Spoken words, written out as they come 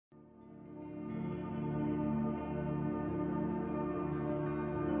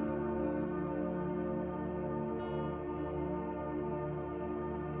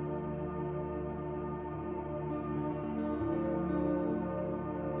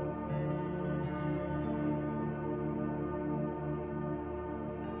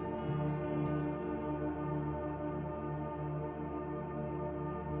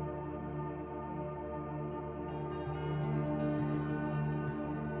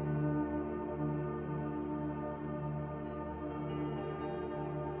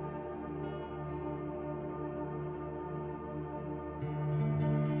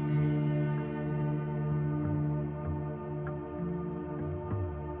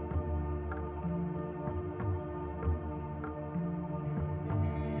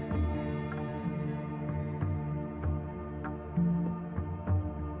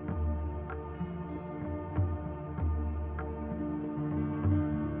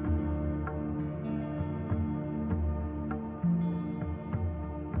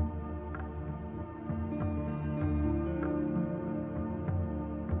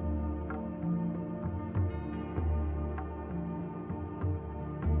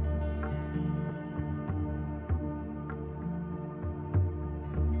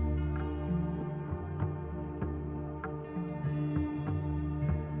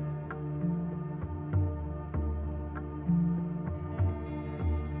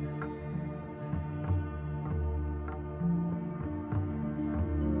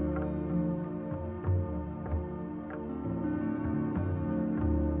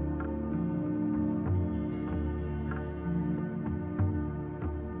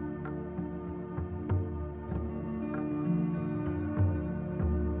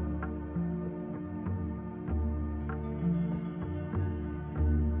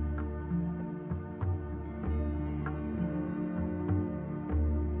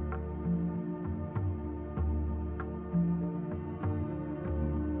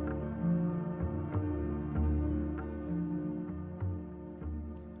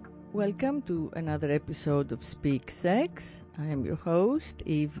welcome to another episode of Speak Sex. I am your host,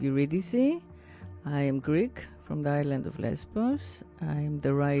 Eurydice. I am Greek from the island of Lesbos. I am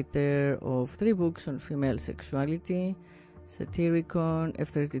the writer of 3 books on female sexuality, Satyricon,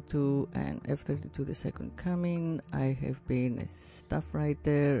 F32 and F32 The Second Coming. I have been a staff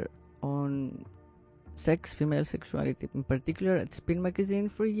writer on sex, female sexuality in particular at Spin magazine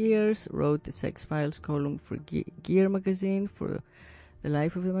for years, wrote the Sex Files column for Gear magazine for the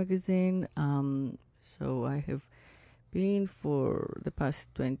life of the magazine. So I have been for the past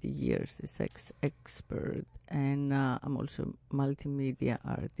 20 years a sex expert, and I'm also a multimedia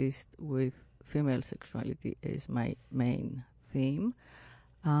artist with female sexuality as my main theme.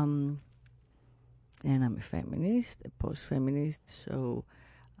 And I'm a feminist, a post-feminist, so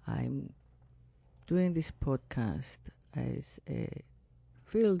I'm doing this podcast as a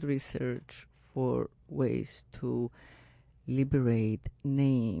field research for ways to liberate,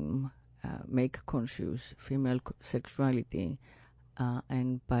 name, make conscious female sexuality,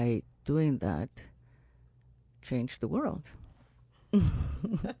 and by doing that, change the world.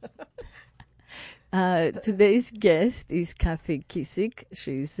 Today's guest is Kissik.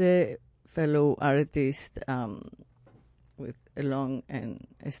 She's a fellow artist with a long and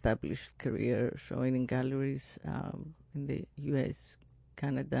established career showing in galleries in the US,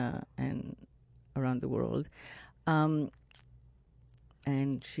 Canada, and around the world.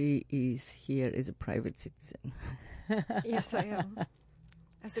 And she is here as a private citizen. Yes, I am.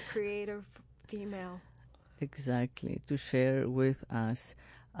 As a creative female. Exactly. To share with us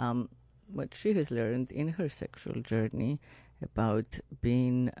what she has learned in her sexual journey about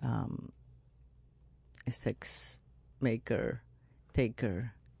being a sex maker,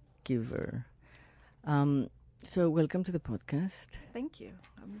 taker, giver. So welcome to the podcast. Thank you.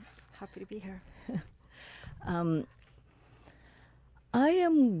 I'm happy to be here. I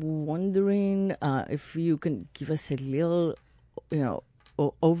am wondering if you can give us a little,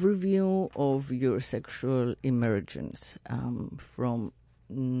 overview of your sexual emergence from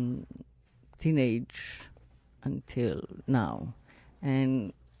teenage until now,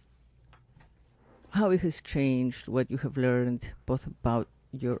 and how it has changed, what you have learned both about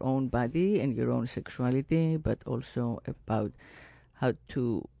your own body and your own sexuality, but also about how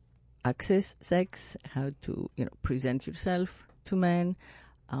to access sex, how to present yourself to men,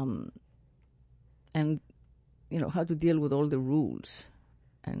 and how to deal with all the rules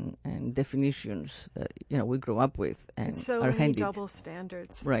and definitions that we grow up with and so are many handed. double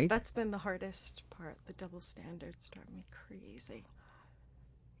standards. Right. That's been the hardest part. The double standards drive me crazy.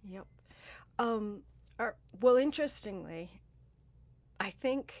 Yep. Well, interestingly, I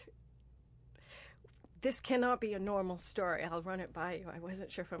think this cannot be a normal story. I'll run it by you. I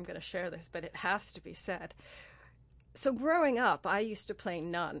wasn't sure if I'm going to share this, but it has to be said. So growing up, I used to play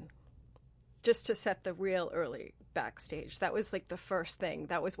nun, just to set the real early backstage. That was like the first thing.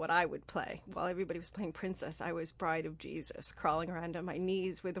 That was what I would play. While everybody was playing princess, I was bride of Jesus, crawling around on my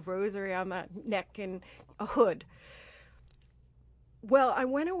knees with a rosary on my neck and a hood. Well, I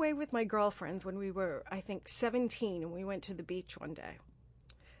went away with my girlfriends when we were, I think, 17, and we went to the beach one day.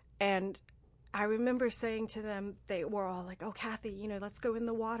 And I remember saying to them, they were all like, "Oh, Kathy, let's go in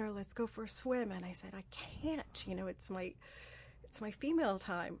the water. Let's go for a swim." And I said, "I can't. It's my female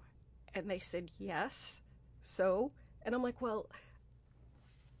time." And they said, "Yes. So?" And I'm like, "Well,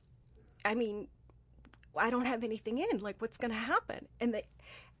 I mean, I don't have anything in. Like, what's going to happen?" And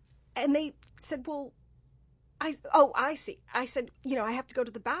they said, "Well, I see." I said, "I have to go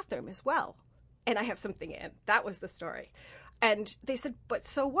to the bathroom as well, and I have something in." That was the story. And they said, "But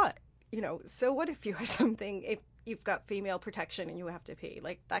so what? So what if you have something, if you've got female protection and you have to pee?"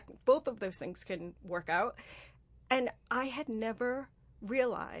 Like that, both of those things can work out. And I had never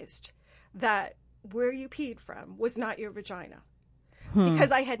realized that where you peed from was not your vagina.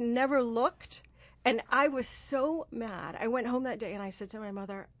 Because I had never looked, and I was so mad. I went home that day and I said to my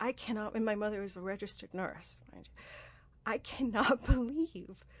mother, "I cannot," and my mother is a registered nurse, mind you, "I cannot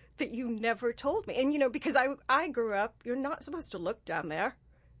believe that you never told me." And, because I grew up, you're not supposed to look down there.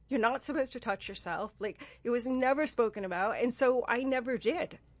 You're not supposed to touch yourself. Like, it was never spoken about. And so I never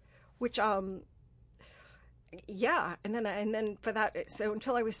did, which, yeah. And then for that, so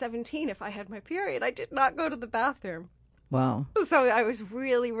until I was 17, if I had my period, I did not go to the bathroom. Wow. So I was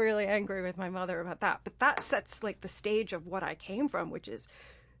really, really angry with my mother about that. But that sets like the stage of what I came from, which is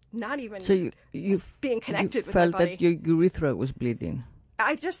not even being connected with my body. You felt that your urethra was bleeding.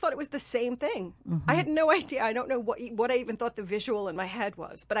 I just thought it was the same thing. Mm-hmm. I had no idea. I don't know what I even thought the visual in my head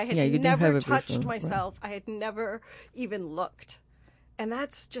was, but I had never touched myself. Right. I had never even looked. And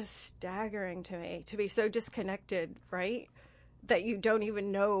that's just staggering to me, to be so disconnected, right? That you don't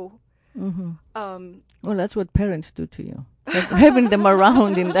even know Well, that's what parents do to you. Having them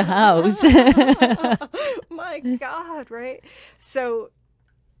around in the house. My God, right? So,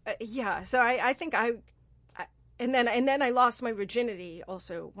 So I think and then I lost my virginity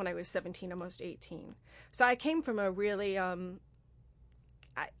also when I was 17, almost 18. So I came from a really, I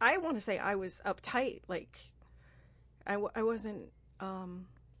want to say I was uptight. Like, I wasn't,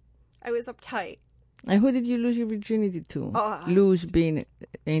 I was uptight. And who did you lose your virginity to? Lose being an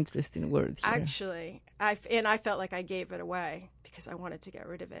interesting word here. Actually, I felt like I gave it away because I wanted to get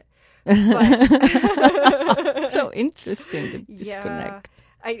rid of it. But so interesting, the disconnect.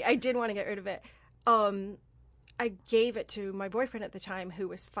 I did want to get rid of it. I gave it to my boyfriend at the time, who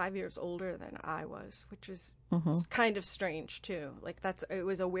was 5 years older than I was, which was kind of strange too. Like it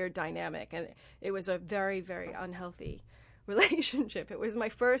was a weird dynamic, and it was a very, very unhealthy relationship. It was my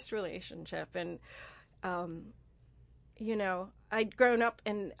first relationship, and I'd grown up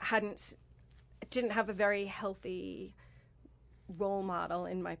and didn't have a very healthy role model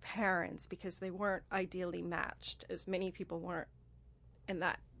in my parents because they weren't ideally matched, as many people weren't in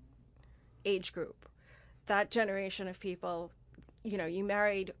that age group. That generation of people, you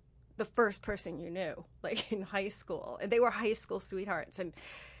married the first person you knew, like in high school, and they were high school sweethearts. And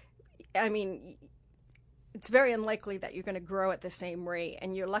I mean, it's very unlikely that you're going to grow at the same rate,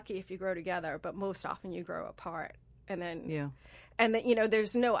 and you're lucky if you grow together, but most often you grow apart. And then,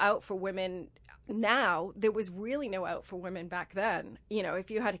 there's no out for women now. There was really no out for women back then.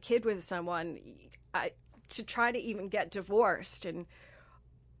 If you had a kid with someone, to try to even get divorced and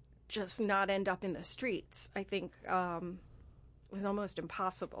just not end up in the streets, I think was almost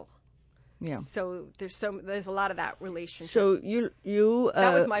impossible. Yeah. So there's a lot of that relationship. So you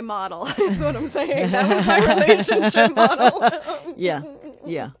that was my model. That's what I'm saying. That was my relationship model. Yeah.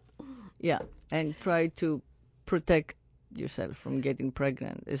 And try to protect yourself from getting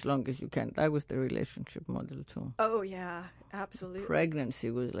pregnant as long as you can. That was the relationship model too. Oh yeah, absolutely.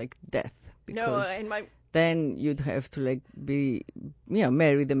 Pregnancy was like death. Because then you'd have to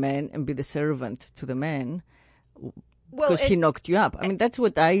marry the man and be the servant to the man because he knocked you up. I mean, that's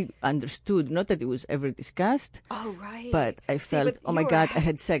what I understood. Not that it was ever discussed. Oh, right. But I felt, oh my God, I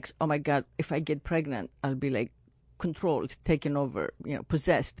had sex. Oh my God, if I get pregnant, I'll be like controlled, taken over,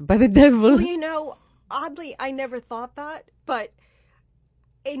 possessed by the devil. Well, oddly, I never thought that, but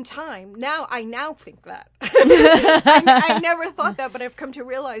in time, I now think that. I never thought that, but I've come to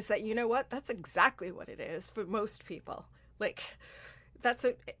realize that, you know what? That's exactly what it is for most people. Like, that's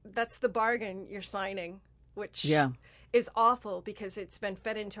the bargain you're signing, which is awful because it's been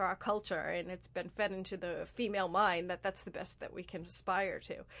fed into our culture and it's been fed into the female mind that that's the best that we can aspire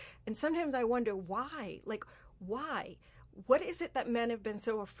to. And sometimes I wonder why? Like, why? What is it that men have been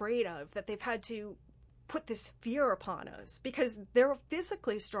so afraid of that they've had to put this fear upon us? Because they're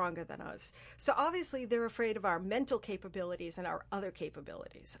physically stronger than us. So obviously they're afraid of our mental capabilities and our other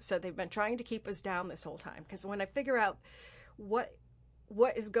capabilities. So they've been trying to keep us down this whole time. Because when I figure out what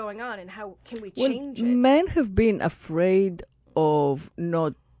is going on and how can we change it. Men have been afraid of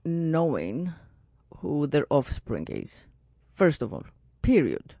not knowing who their offspring is. First of all,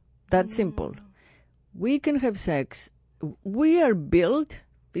 period. That's simple. We can have sex. We are built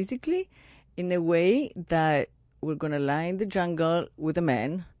physically in a way that we're going to lie in the jungle with a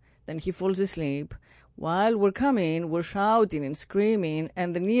man, then he falls asleep. While we're coming, we're shouting and screaming,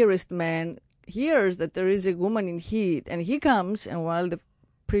 and the nearest man hears that there is a woman in heat, and he comes, and while the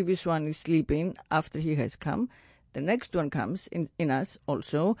previous one is sleeping, after he has come, the next one comes in us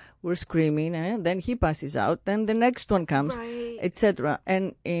also. We're screaming, and then he passes out, then the next one comes, etc.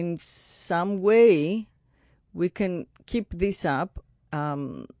 And in some way, we can keep this up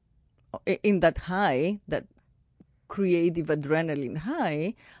in that high, that creative adrenaline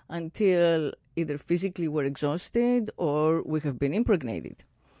high, until either physically we're exhausted or we have been impregnated.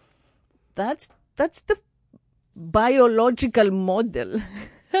 That's the biological model.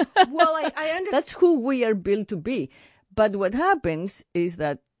 Well, I understand. That's who we are built to be. But what happens is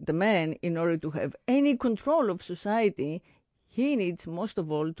that the man, in order to have any control of society, he needs most of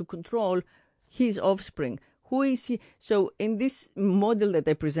all to control his offspring. Who is he? So in this model that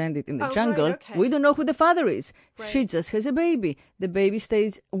I presented in the jungle, we don't know who the father is. Right. She just has a baby. The baby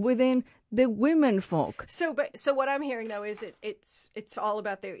stays within the women folk. So what I'm hearing though is it's all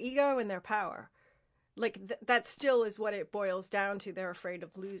about their ego and their power. Like that still is what it boils down to. They're afraid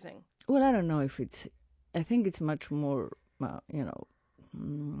of losing. Well, I don't know if it's. I think it's much more,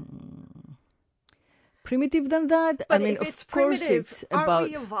 primitive than that. But I mean, if it's of course, primitive, it's about. Are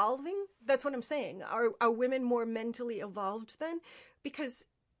we evolving? That's what I'm saying. Are women more mentally evolved then? Because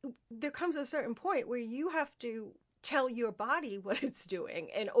there comes a certain point where you have to tell your body what it's doing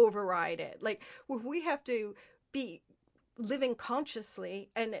and override it. Like, we have to be living consciously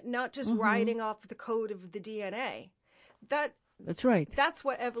and not just riding off the code of the DNA. That's right. That's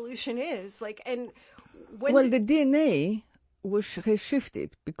what evolution is. Like, and the DNA has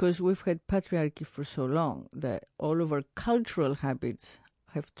shifted because we've had patriarchy for so long that all of our cultural habits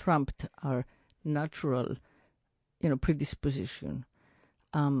have trumped our natural, predisposition.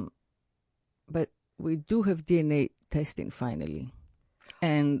 But we do have DNA testing finally.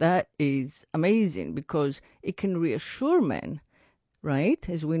 And that is amazing because it can reassure men, right?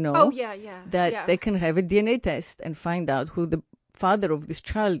 As we know. Oh, yeah. That they can have a DNA test and find out who the father of this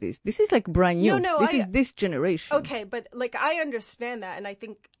child is. This is like brand new. This is this generation. Okay, but like I understand that, and I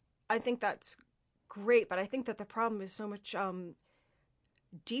think that's great, but I think that the problem is so much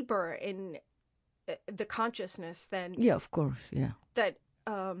deeper in the consciousness than... Yeah, of course, yeah. That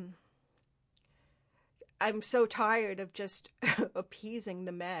I'm so tired of just appeasing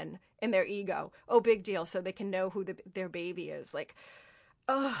the men in their ego. Oh, big deal, so they can know who their baby is. Like,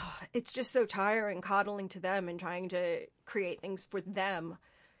 oh, it's just so tiring coddling to them and trying to create things for them.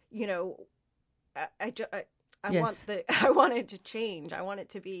 I want it to change. I want it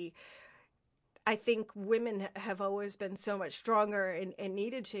to be... I think women have always been so much stronger and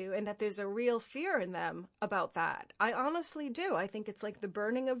needed to, and that there's a real fear in them about that. I honestly do. I think it's like the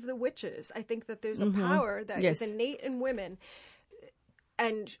burning of the witches. I think that there's a power that is innate in women.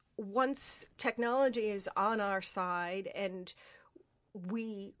 And once technology is on our side and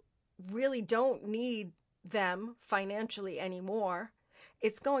we really don't need them financially anymore,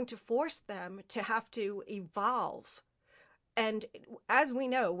 it's going to force them to have to evolve. And as we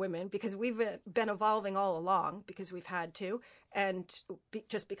know, women, because we've been evolving all along, because we've had to, and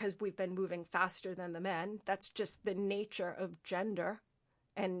just because we've been moving faster than the men, that's just the nature of gender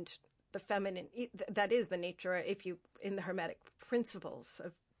and the feminine. That is the nature in the Hermetic principles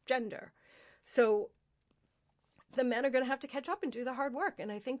of gender. So the men are going to have to catch up and do the hard work.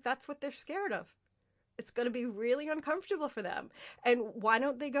 And I think that's what they're scared of. It's going to be really uncomfortable for them. And why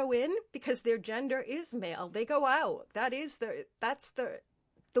don't they go in? Because their gender is male. They go out. That's the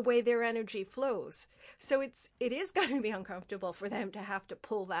way their energy flows. So it is going to be uncomfortable for them to have to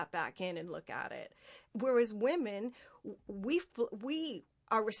pull that back in and look at it. Whereas women, we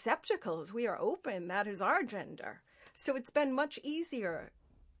are receptacles. We are open. That is our gender. So it's been much easier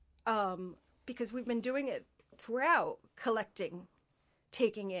because we've been doing it throughout, collecting,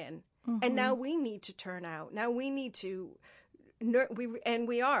 taking in. And now we need to turn out. Now we need to,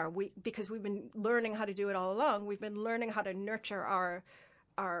 because we've been learning how to do it all along. We've been learning how to nurture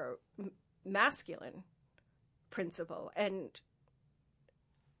our masculine principle, and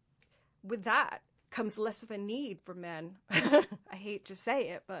with that comes less of a need for men. I hate to say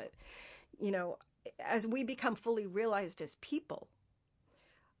it, but as we become fully realized as people,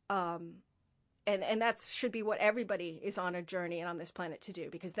 And that should be what everybody is on a journey and on this planet to do,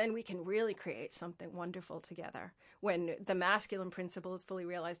 because then we can really create something wonderful together. When the masculine principle is fully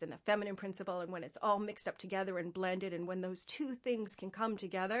realized and the feminine principle, and when it's all mixed up together and blended, and when those two things can come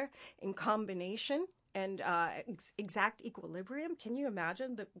together in combination and exact equilibrium, can you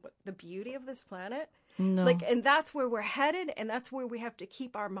imagine the beauty of this planet? No. And that's where we're headed, and that's where we have to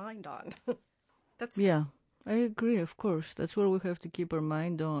keep our mind on. Yeah. I agree, of course. That's where we have to keep our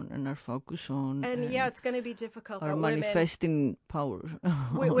mind on and our focus on. And it's going to be difficult. Our manifesting power.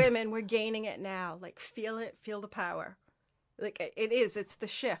 Women, we're gaining it now. Like, feel it, feel the power. Like, it's the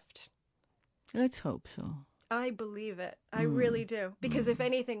shift. Let's hope so. I believe it. I really do. Because if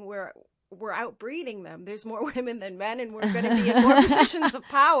anything, we're outbreeding them. There's more women than men, and we're going to be in more positions of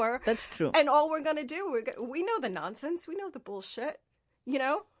power. That's true. And all we're going to do, we know the nonsense. We know the bullshit.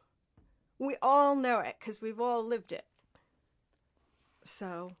 We all know it because we've all lived it.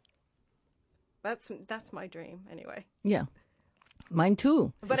 So that's my dream anyway. Yeah. Mine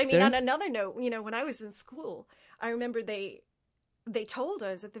too. But sister. I mean, on another note, when I was in school, I remember they told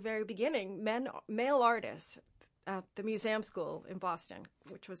us at the very beginning, male artists at the museum school in Boston,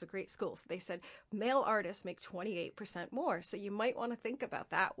 which was a great school. They said male artists make 28% more. So you might want to think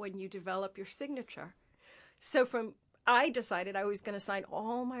about that when you develop your signature. So I decided I was going to sign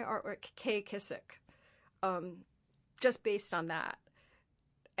all my artwork K. Kissik, just based on that.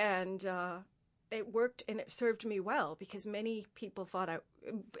 And it worked, and it served me well, because many people thought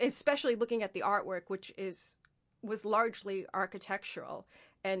especially looking at the artwork, which was largely architectural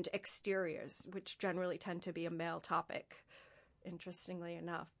and exteriors, which generally tend to be a male topic. Interestingly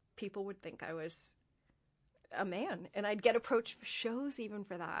enough, people would think I was a man, and I'd get approached for shows even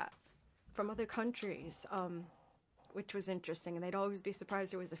for that from other countries. Which was interesting, and they'd always be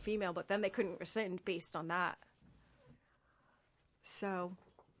surprised there was a female, but then they couldn't rescind based on that. So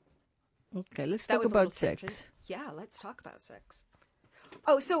Okay, let's that talk was a little about sex. tangent. Yeah, let's talk about sex.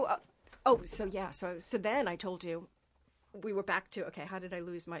 So then I told you we were back to, okay, how did I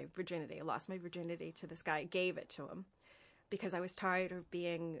lose my virginity? I lost my virginity to this guy, gave it to him because I was tired of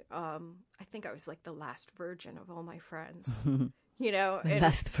being, I think I was like the last virgin of all my friends, you know. The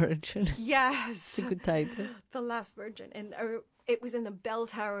Last Virgin. Yes. It's a good title. The Last Virgin. And it was in the bell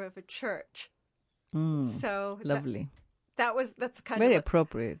tower of a church. So Lovely. That's kind Very of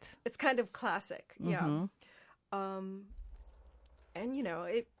appropriate. it's kind of classic. Yeah. And you know,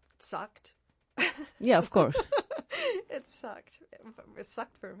 it sucked. Yeah, of course. It sucked. It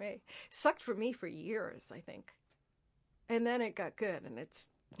sucked for me. It sucked for me for years, I think. And then it got good, and it's...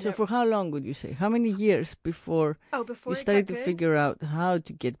 So for how long would you say? How many years before before you it started got to good? figure out how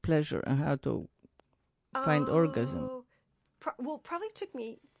to get pleasure and how to find orgasm? Probably took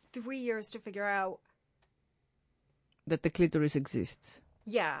me 3 years to figure out. That the clitoris exists.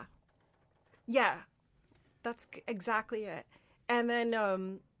 Yeah. That's exactly it. And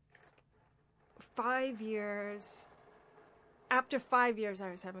then 5 years... After 5 years,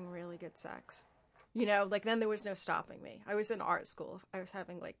 I was having really good sex. You know, like then there was no stopping me. I was in art school. I was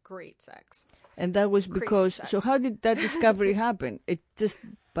having like great sex. And that was because, sex. so how did that discovery happen? It just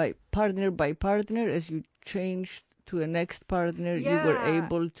by partner, as you changed to a next partner, you were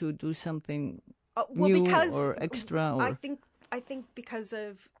able to do something new because or extra? Or... I think because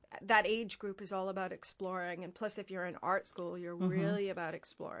of that age group is all about exploring. And plus, if you're in art school, you're really about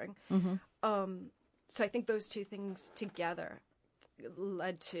exploring. So I think those two things together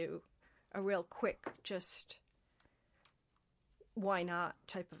led to a real quick, just why not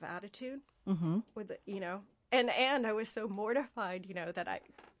type of attitude with it, you know. And I was so mortified, you know, that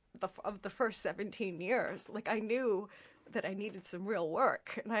of the first 17 years, like I knew that I needed some real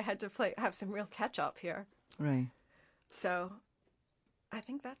work and I had to have some real catch up here. Right. So I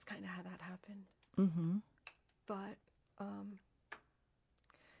think that's kind of how that happened. But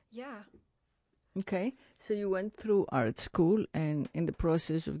yeah. Okay, so you went through art school, and in the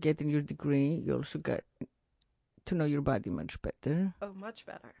process of getting your degree, you also got to know your body much better. Oh, much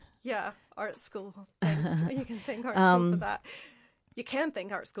better. Yeah, art school. You can thank art school for that. You can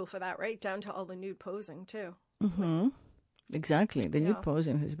thank art school for that, right? Down to all the nude posing, too. Exactly. The nude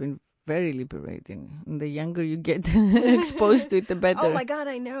posing has been very liberating. And the younger you get exposed to it, the better. Oh, my God,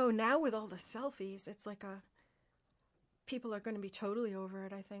 I know. Now with all the selfies, it's like people are going to be totally over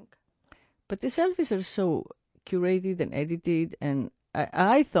it, I think. But the selfies are so curated and edited, and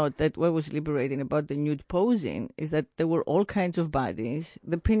I thought that what was liberating about the nude posing is that there were all kinds of bodies.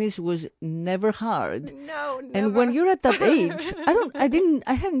 The penis was never hard. No, never. And when you're at that age,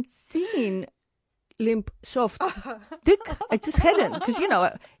 I hadn't seen limp, soft dick. I just hadn't. Because, you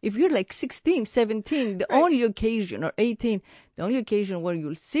know, if you're like 16, 17, the only occasion, or 18, the only occasion where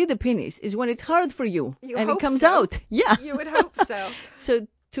you'll see the penis is when it's hard for you. And it comes out. Yeah. You would hope so. So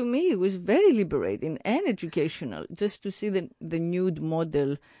to me, it was very liberating and educational just to see the nude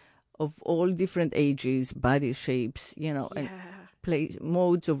model of all different ages, body shapes, you know, and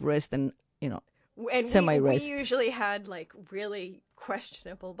modes of rest and, you know, and semi-rest. We usually had like really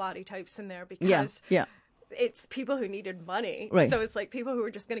questionable body types in there because it's people who needed money. Right. So it's like people who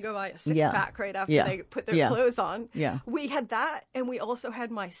were just going to go buy a six-pack right after they put their clothes on. Yeah. We had that, and we also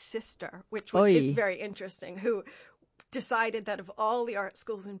had my sister, which is very interesting, who decided that of all the art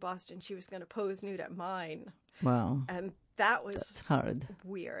schools in Boston, she was going to pose nude at mine. Wow. And that's hard.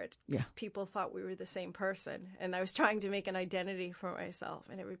 Weird. Because people thought we were the same person. And I was trying to make an identity for myself.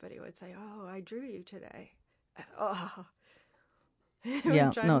 And everybody would say, oh, I drew you today. And,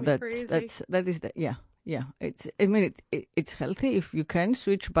 It's healthy if you can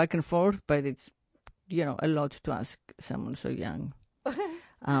switch back and forth, but it's, you know, a lot to ask someone so young.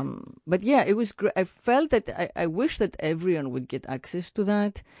 But yeah, it was great. I felt that I wish that everyone would get access to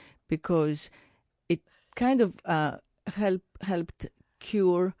that, because it kind of helped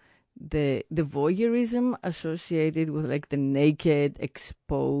cure the voyeurism associated with like the naked,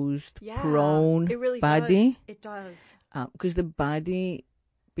 exposed, prone it really body. Does. It does. Because the body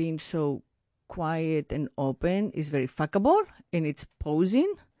being so quiet and open is very fuckable in its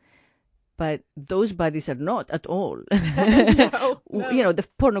posing. But those bodies are not at all. No. You know, the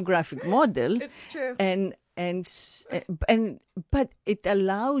pornographic model. It's true. But it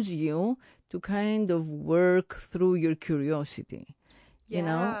allows you to kind of work through your curiosity. You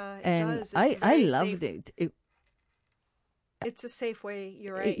know, it does. I loved it. It's a safe way.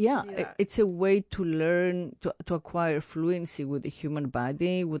 You're right. Yeah, to do that. It's a way to learn to acquire fluency with the human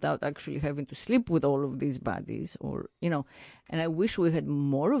body without actually having to sleep with all of these bodies, or you know. And I wish we had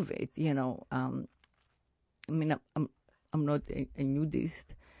more of it. You know, I mean, I'm not a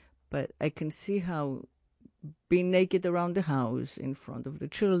nudist, but I can see how being naked around the house in front of the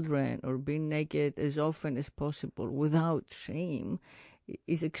children, or being naked as often as possible without shame,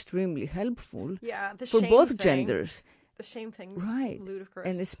 is extremely helpful for both genders. The shame thing's right. ludicrous.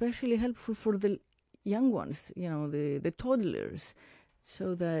 And especially helpful for the young ones, the toddlers,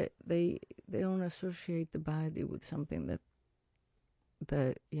 so that they don't associate the body with something that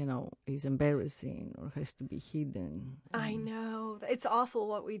is embarrassing or has to be hidden. I know. It's awful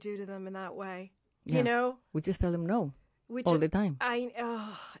what we do to them in that way. Yeah. We just tell them no all the time.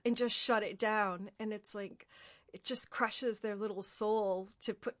 And just shut it down. And it's like, it just crushes their little soul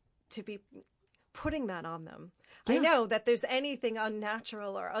to be putting that on them. Yeah. I know that there's anything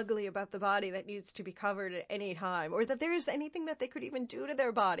unnatural or ugly about the body that needs to be covered at any time, or that there's anything that they could even do to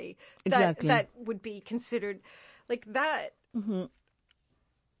their body that would be considered like that. Mm-hmm.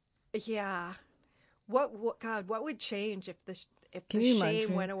 Yeah. What would change if the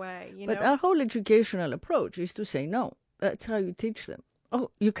shame went away? But our whole educational approach is to say no. That's how you teach them. Oh,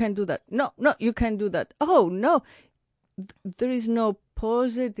 you can't do that. No, you can't do that. Oh, no. There is no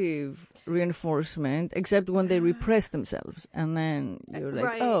positive reinforcement except when they repress themselves. And then you're like,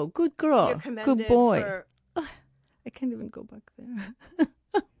 right. Oh, good girl, good boy. I can't even go back there.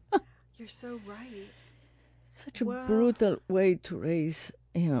 You're so right. Such a brutal way to raise,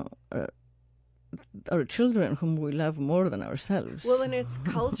 our children whom we love more than ourselves. Well, and it's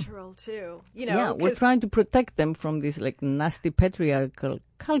cultural too. Yeah, we're trying to protect them from this nasty patriarchal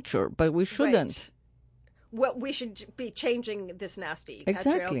culture, but we shouldn't. Right. Well, we should be changing this nasty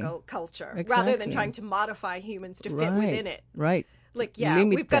patriarchal culture rather than trying to modify humans to fit within it. Right.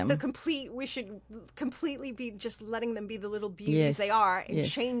 We've got we should completely be just letting them be the little beauties they are and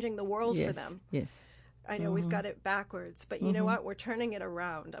changing the world for them. Yes. I know we've got it backwards, but you know what? We're turning it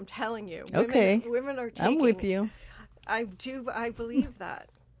around. I'm telling you. Women are taking... I'm with you. I believe that.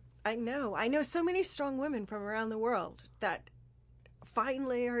 I know so many strong women from around the world that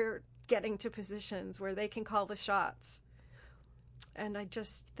finally are getting to positions where they can call the shots. And I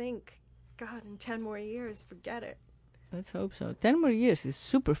just think, God, in 10 more years, forget it. Let's hope so. 10 more years is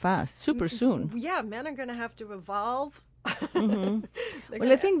super fast, super soon. Yeah, men are going to have to evolve. Mm-hmm.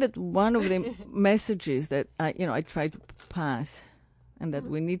 Well, I think that one of the messages that I try to pass and that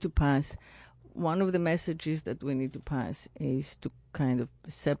we need to pass, one of the messages that we need to pass is to kind of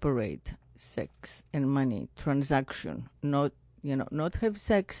separate sex and money, transaction, not have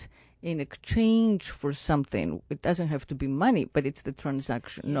sex in exchange for something. It doesn't have to be money, but it's the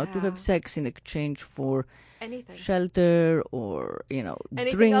transaction. Not to have sex in exchange for anything, shelter or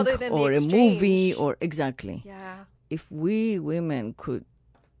anything drink other than or a movie or exactly. Yeah. If we women could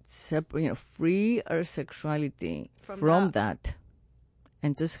free our sexuality from that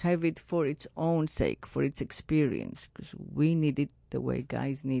and just have it for its own sake, for its experience, because we need it the way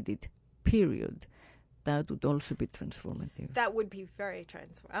guys need it, period. That would also be transformative. That would be very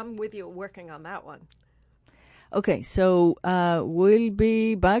transformative. I'm with you working on that one. Okay, so we'll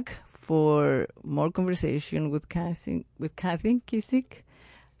be back for more conversation with Kathy Kissik.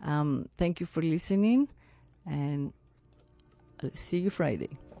 Thank you for listening, and I'll see you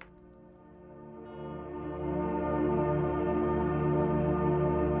Friday.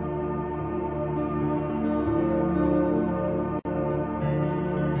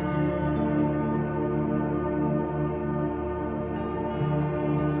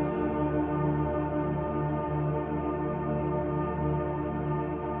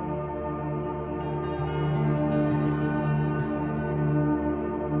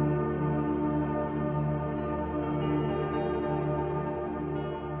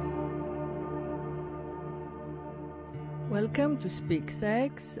 Welcome to Speak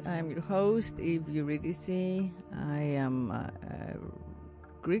Sex. I'm your host, Eurydice. I am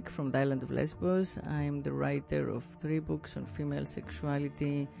Greek from the island of Lesbos. I am the writer of 3 books on female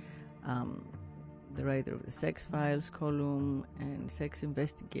sexuality, the writer of the Sex Files column and sex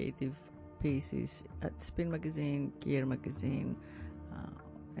investigative pieces at Spin Magazine, Gear Magazine,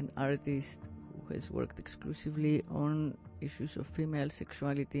 an artist who has worked exclusively on issues of female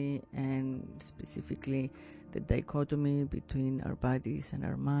sexuality and specifically the dichotomy between our bodies and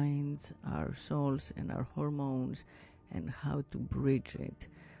our minds, our souls and our hormones, and how to bridge it,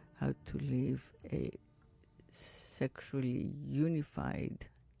 how to live a sexually unified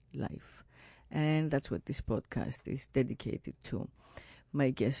life. And that's what this podcast is dedicated to.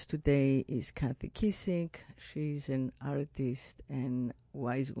 My guest today is Kathy Kissik. She's an artist and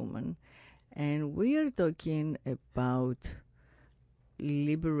wise woman. And we are talking about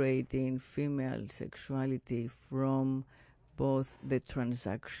liberating female sexuality from both the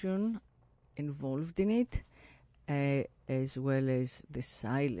transaction involved in it as well as the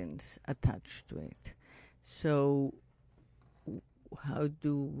silence attached to it. So how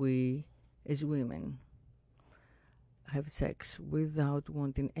do we, as women, have sex without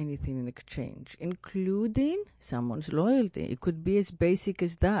wanting anything in exchange, including someone's loyalty? It could be as basic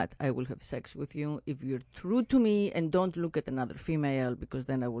as that. I will have sex with you if you're true to me and don't look at another female, because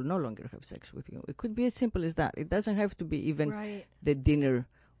then I will no longer have sex with you. It could be as simple as that. It doesn't have to be even the dinner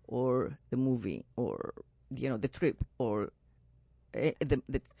or the movie or, the trip or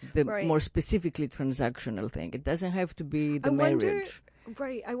the more specifically transactional thing. It doesn't have to be the marriage.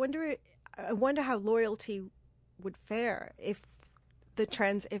 I wonder how loyalty would fare if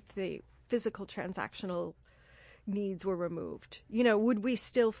the physical transactional needs were removed. Would we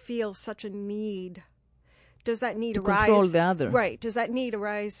still feel such a need? Does that need to arise? Control the other. Right. Does that need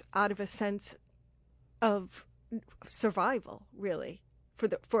arise out of a sense of survival, really,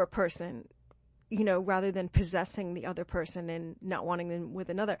 for a person? Rather than possessing the other person and not wanting them with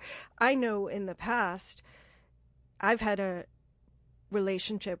another. I know in the past, I've had a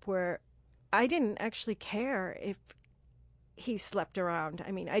relationship where I didn't actually care if he slept around.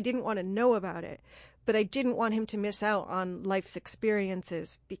 I mean, I didn't want to know about it, but I didn't want him to miss out on life's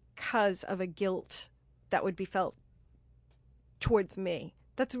experiences because of a guilt that would be felt towards me.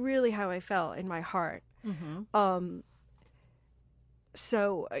 That's really how I felt in my heart. Mm-hmm.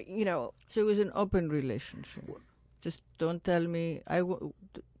 So it was an open relationship. Just don't tell me.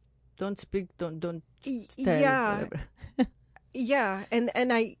 Don't speak. Don't tell. Yeah, whatever. Yeah, and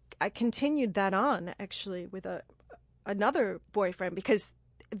I continued that on actually with another boyfriend because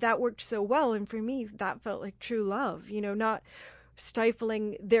that worked so well, and for me that felt like true love. Not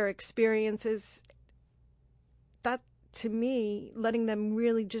stifling their experiences. That to me, letting them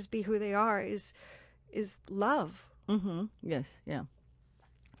really just be who they are is love. Mm-hmm. Yes. Yeah.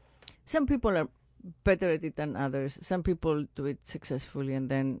 Some people are better at it than others. Some people do it successfully and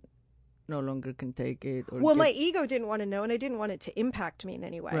then no longer can take it. My ego didn't want to know, and I didn't want it to impact me in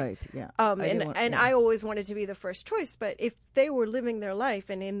any way. Right, yeah. I always wanted to be the first choice, but if they were living their life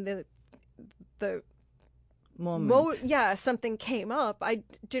and in the moment, something came up, I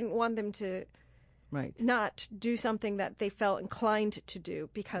didn't want them to not do something that they felt inclined to do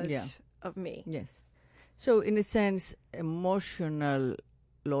because of me. Yes. So in a sense, emotional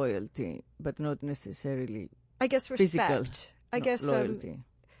loyalty, but not necessarily I guess physical respect. I guess loyalty.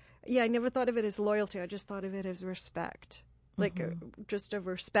 I never thought of it as loyalty. I just thought of it as respect. Like just a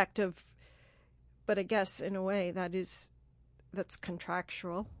respect of, but I guess in a way that's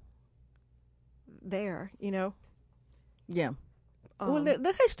contractual there, Yeah. Well,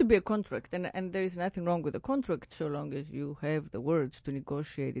 there has to be a contract, and there is nothing wrong with a contract so long as you have the words to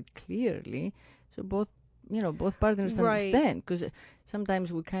negotiate it clearly. So both partners understand, because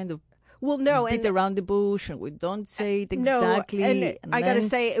sometimes we kind of beat around the bush and we don't say it exactly. And I got to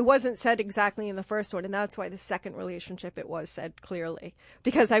say, it wasn't said exactly in the first one, and that's why the second relationship it was said clearly,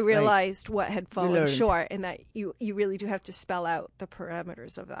 because I realized what had fallen short, and that you really do have to spell out the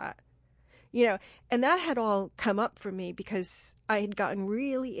parameters of that. And that had all come up for me because I had gotten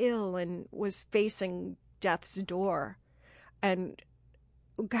really ill and was facing death's door and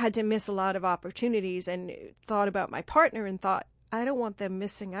had to miss a lot of opportunities, and thought about my partner and thought, I don't want them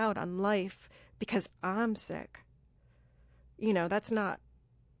missing out on life because I'm sick. That's not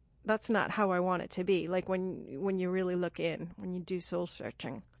how I want it to be. Like when you really look in, when you do soul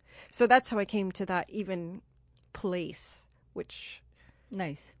searching. So that's how I came to that even place, which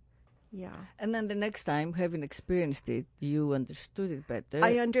nice. Yeah. And then the next time, having experienced it, you understood it better.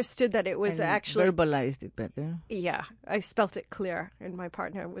 I understood that it was and actually verbalized it better. Yeah, I spelt it clear, and my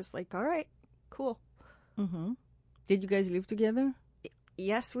partner was like, "All right, cool." Mm-hmm. Did you guys live together?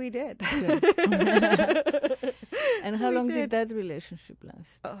 Yes, we did. And how long did that relationship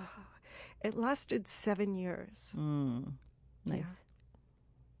last? It lasted 7 years. Nice.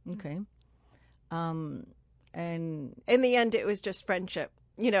 Yeah. Okay. And in the end, it was just friendship.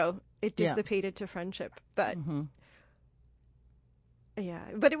 It dissipated to friendship. But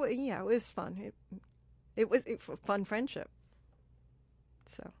but it was fun. It was a fun friendship.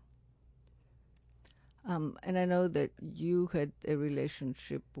 So. And I know that you had a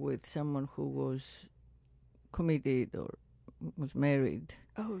relationship with someone who was committed or was married.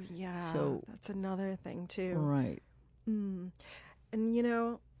 Oh, yeah. So that's another thing, too. Right. And,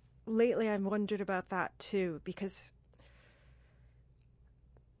 lately I've wondered about that, too, because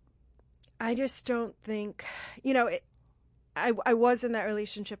I just don't think, I was in that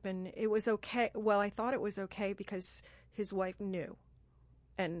relationship and it was okay. Well, I thought it was okay because his wife knew.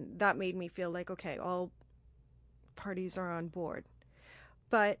 And that made me feel like, okay, all parties are on board.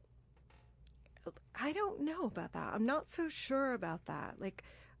 But I don't know about that. I'm not so sure about that. Like,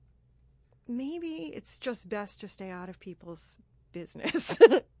 maybe it's just best to stay out of people's business.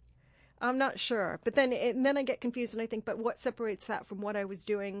 I'm not sure. But then I get confused and I think, but what separates that from what I was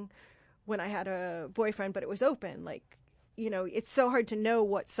doing when I had a boyfriend, but it was open? Like, it's so hard to know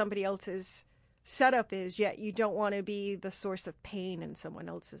what somebody else's setup is, yet you don't want to be the source of pain in someone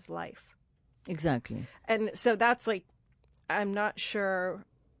else's life. Exactly. And so that's like, I'm not sure.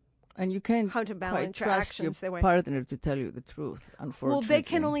 And you can't how to balance your trust actions. your partner to tell you the truth, unfortunately. Well, they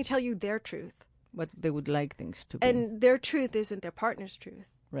can only tell you their truth. But they would like things to be. And their truth isn't their partner's truth.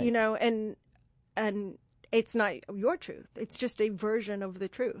 Right. And it's not your truth. It's just a version of the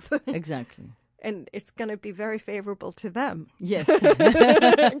truth. Exactly. And it's going to be very favorable to them. Yes.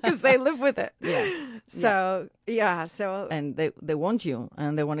 Because they live with it. Yeah. So. And they want you,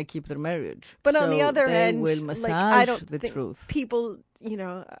 and they want to keep their marriage. But on the other they end, will massage I don't the think truth. People,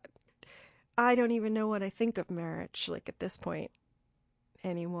 I don't even know what I think of marriage, like, at this point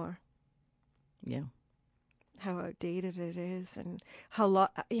anymore. Yeah. How outdated it is, and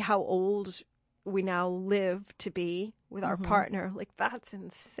how old we now live to be with our partner. Like, that's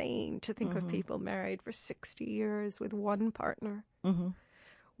insane to think of people married for 60 years with one partner. Mm-hmm.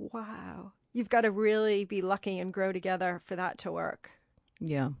 Wow. You've got to really be lucky and grow together for that to work.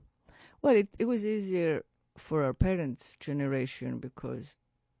 Yeah. Well, it was easier for our parents' generation because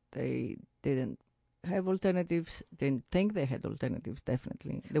they didn't have alternatives, didn't think they had alternatives,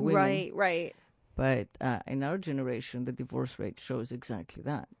 definitely. The women. Right. But in our generation, the divorce rate shows exactly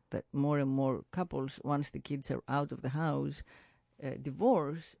that more and more couples, once the kids are out of the house,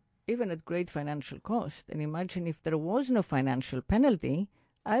 divorce, even at great financial cost. And imagine if there was no financial penalty,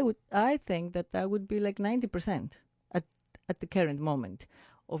 I think that would be like 90% at the current moment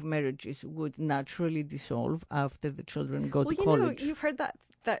of marriages would naturally dissolve after the children go to college. You've heard that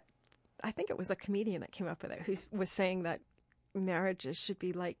I think it was a comedian that came up with it who was saying that marriages should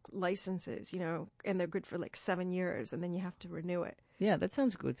be like licenses, and they're good for like 7 years, and then you have to renew it. Yeah, that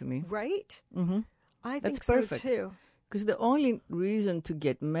sounds good to me. Right? Mm-hmm. I That's think so perfect. too. Because the only reason to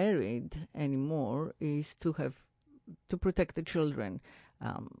get married anymore is to protect the children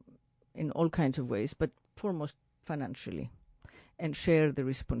in all kinds of ways, but foremost financially, and share the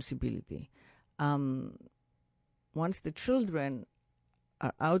responsibility. Once the children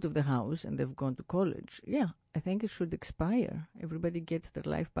are out of the house and they've gone to college, I think it should expire. Everybody gets their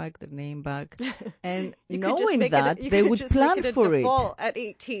life back, their name back. And knowing that, they would plan for it. At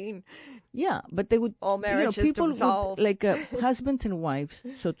 18. Yeah, but they would... All marriages people dissolve. would, like husbands and wives,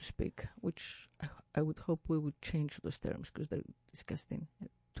 so to speak, which I would hope we would change those terms because they're disgusting.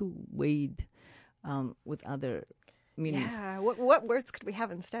 Too weighed with other meanings. Yeah, what words could we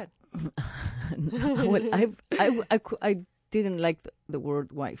have instead? Well, I didn't like the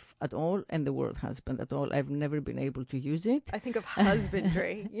word wife at all and the word husband at all. I've never been able to use it. I think of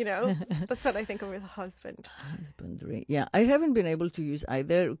husbandry, That's what I think of with husband. Husbandry. Yeah, I haven't been able to use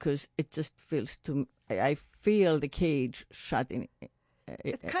either because it just feels I feel the cage shut in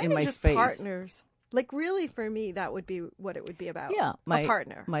It's kind in of my just face. partners. Like, really, for me, that would be what it would be about. Yeah, a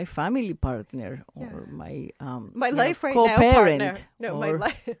partner. My family partner or my life right co-parent. now partner. No,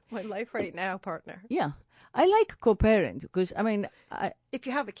 my life right now partner. Yeah. I like co-parent because, if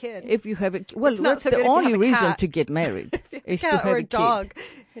you have a kid. If you have that's so the only reason cat. to get married. Is to have a dog.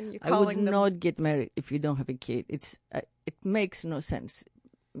 And you're I would them. not get married if you don't have a kid. It makes no sense,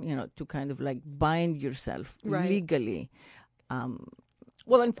 to kind of like bind yourself legally.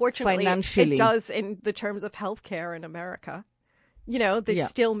 Well, unfortunately, financially. It does in the terms of healthcare in America. They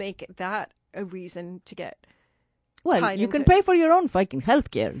still make that a reason to get. Well, you can pay for your own fucking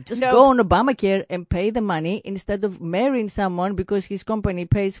healthcare. Just go on Obamacare and pay the money instead of marrying someone because his company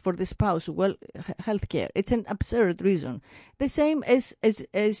pays for the spouse. Well, healthcare. It's an absurd reason. The same as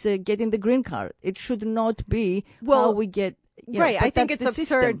getting the green card. It should not be how we get. Right, I think it's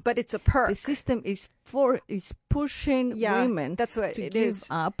absurd, but it's a perk. The system is pushing women that's what to it give is.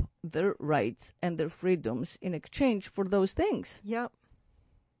 up their rights and their freedoms in exchange for those things. Yep,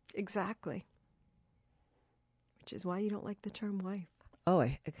 exactly. Which is why you don't like the term wife. Oh,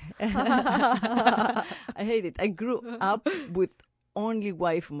 I hate it. I grew up with only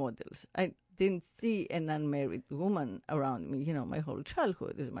wife models. I didn't see an unmarried woman around me, my whole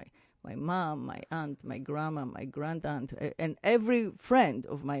childhood. It was my mom, my aunt, my grandma, my grand-aunt, and every friend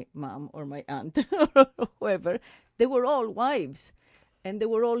of my mom or my aunt or whoever, they were all wives. And they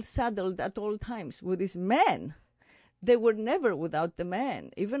were all saddled at all times with these men. They were never without the man,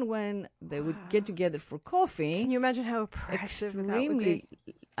 even when they would get together for coffee. Can you imagine how oppressive that would be?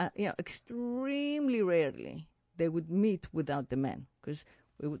 Extremely rarely they would meet without the man because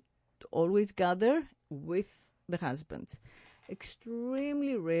we would always gather with the husbands.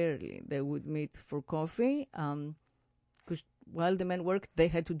 Extremely rarely they would meet for coffee, because while the men worked, they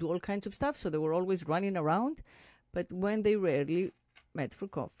had to do all kinds of stuff, so they were always running around. But when they rarely met for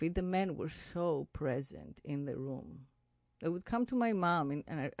coffee, the men were so present in the room. They would come to my mom,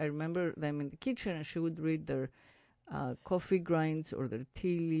 and I remember them in the kitchen, and she would read their coffee grinds or their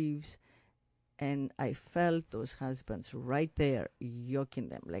tea leaves, and I felt those husbands right there, yoking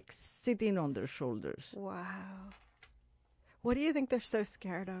them, like sitting on their shoulders. Wow. What do you think they're so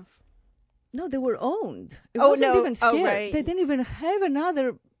scared of? No, they were owned. It wasn't even scared. Oh, right. They didn't even have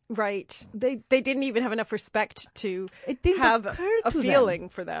another... Right. They didn't even have enough respect to have a feeling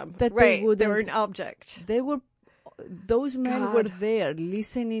for them. That right. They were an object. Those men were there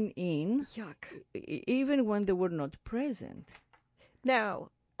listening in. Yuck. Even when they were not present. Now,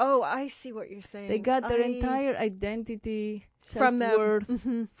 I see what you're saying. They got their entire identity, self-worth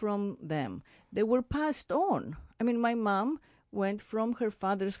from them. They were passed on. I mean, my mom went from her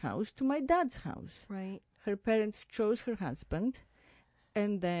father's house to my dad's house. Right. Her parents chose her husband.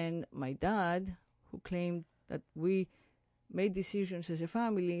 And then my dad, who claimed that we made decisions as a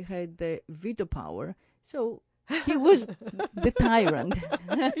family, had the veto power. So he was the tyrant.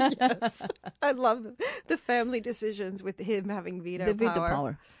 Yes. I love the family decisions with him having veto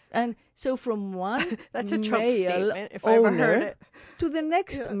power. And so from one That's a Trump statement, if I owner ever heard it. to the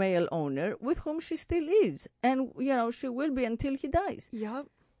next male owner with whom she still is. And, she will be until he dies. Yep.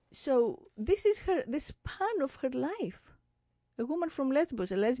 So this is the span of her life. A woman from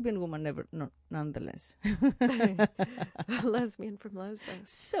Lesbos, a lesbian woman, nonetheless. A lesbian from Lesbos.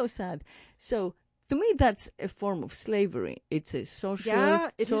 So sad. So to me, that's a form of slavery. It's a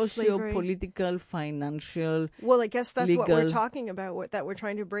socio-political, financial. Well, I guess that's legal. What we're talking about, that we're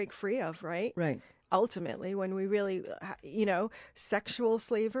trying to break free of, right? Right. Ultimately, when we really, sexual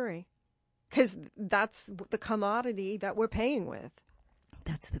slavery. Because that's the commodity that we're paying with.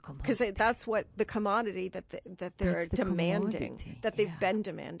 That's the commodity. Because that's what the commodity that they're demanding, that they've been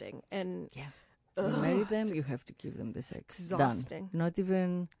demanding. And you marry them, you have to give them the sex. Exhausting. Done. Not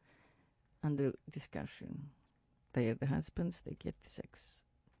even under discussion. They are the husbands, they get the sex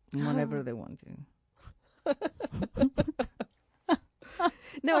whenever they want to.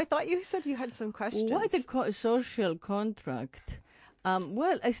 No, I thought you said you had some questions. What a social contract.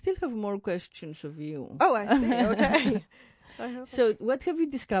 Well, I still have more questions of you. Oh, I see. Okay. So what have you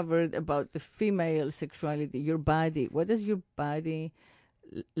discovered about the female sexuality, your body? What does your body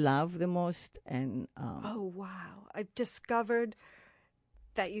love the most? And oh, wow. I've discovered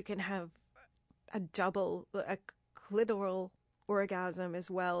that you can have a clitoral orgasm as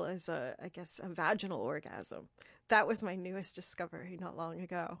well as a vaginal orgasm. That was my newest discovery not long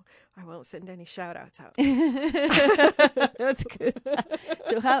ago. I won't send any shout outs out. That's good.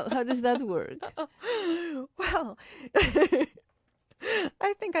 So how does that work? Well,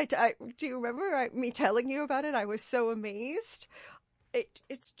 I think do you remember me telling you about it? I was so amazed.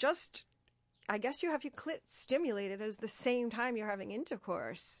 It's just, I guess you have your clit stimulated at the same time you're having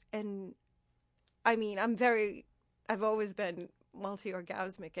intercourse. And I mean, I've always been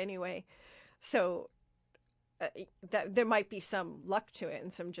multi-orgasmic anyway. So that there might be some luck to it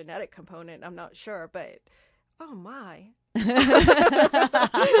and some genetic component. I'm not sure, but oh my.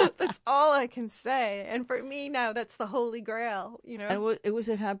 That's all I can say. And for me now, that's the holy grail, And it was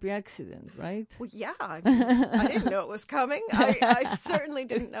a happy accident, right? Well, yeah. I didn't know it was coming. I certainly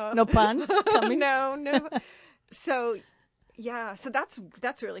didn't know. No pun coming? No. So, yeah. So that's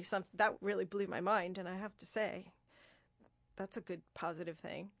really something that really blew my mind. And I have to say, that's a good positive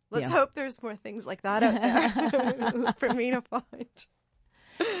thing. Let's hope there's more things like that out there for me to find.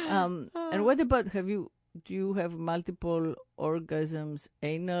 And what about, do you have multiple orgasms,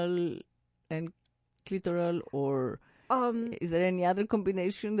 anal and clitoral, or is there any other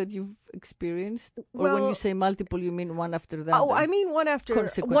combination that you've experienced? Or when you say multiple, you mean one after the other? Oh, I mean one after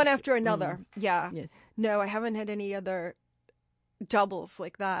another. Yeah. Yes. No, I haven't had any other doubles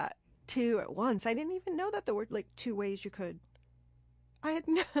like that. 2 at once. I didn't even know that there were like 2 ways you could. I had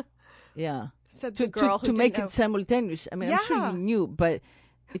said the girl to make it simultaneous. I mean, I'm sure you knew, but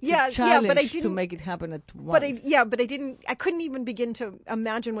it's a challenge to make it happen at once. But I couldn't even begin to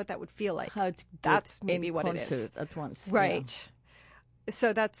imagine what that would feel like. That's maybe what it is. At once, right? Yeah.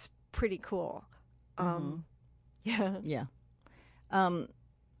 So that's pretty cool. Yeah.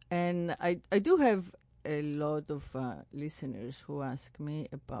 And I do have a lot of listeners who ask me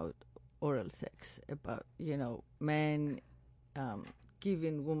about oral sex, about men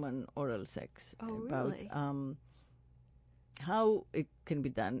giving women oral sex. Oh, about, really? how it can be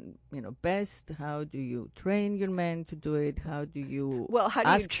done, best. How do you train your men to do it? How do you how do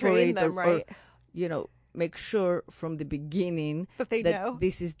you ask for train it, them, right? Or, make sure from the beginning that they know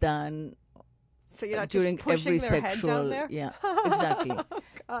this is done. So you're not during just pushing every their sexual, head down there? yeah, exactly.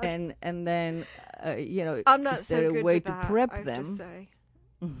 Oh, and then I'm not is there so good a way with to that, prep I have them? to say.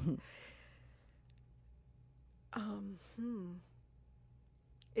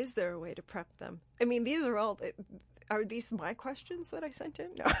 Is there a way to prep them? I mean, these are all. Are these my questions that I sent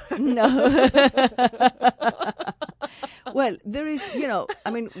in? No. Well, there is,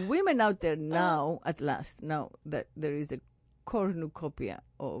 women out there now, at last, know that there is a cornucopia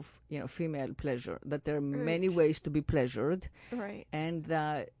of, female pleasure, that there are many ways to be pleasured. Right. And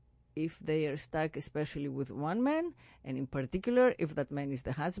that if they are stuck, especially with one man, and in particular, if that man is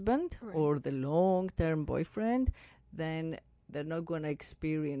the husband or the long-term boyfriend, then they're not going to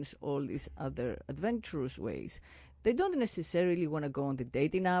experience all these other adventurous ways. They don't necessarily want to go on the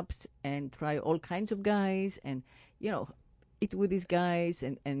dating apps and try all kinds of guys and, eat with these guys.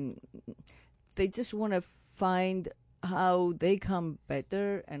 And they just want to find how they come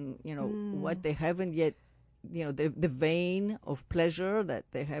better and, what they haven't yet, the vein of pleasure that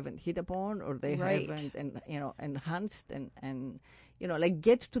they haven't hit upon or they haven't, enhanced and like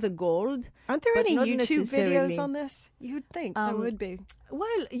get to the gold. Aren't there any YouTube videos on this? You'd think there would be.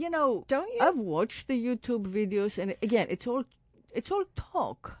 Well, don't you? I've watched the YouTube videos, and again, it's all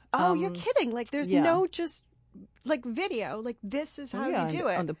talk. Oh, you're kidding! Like there's no just like video. Like this is how you do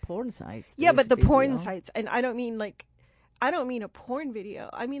it on the porn sites. Yeah, but the porn sites, and I don't mean a porn video.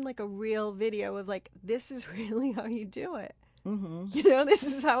 I mean like a real video of like this is really how you do it. Mm-hmm. This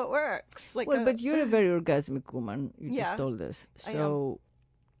is how it works. Like, but you're a very orgasmic woman. You just told us. So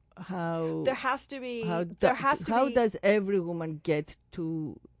how there has to be. How does every woman get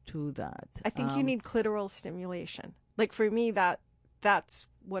to that? I think you need clitoral stimulation. Like for me, that's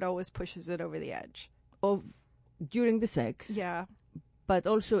what always pushes it over the edge. During the sex. Yeah. But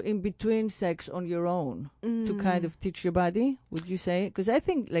also in between sex on your own to kind of teach your body, would you say? Because I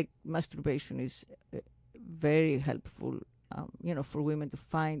think like masturbation is very helpful, for women to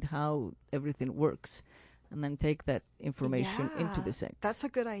find how everything works and then take that information into the sex. That's a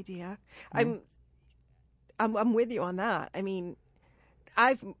good idea. I'm with you on that. I mean,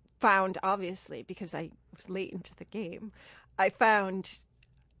 I've found, obviously, because I was late into the game, I found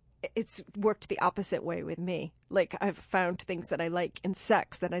it's worked the opposite way with me. Like I've found things that I like in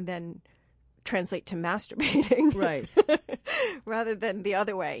sex that I then translate to masturbating. Right. Rather than the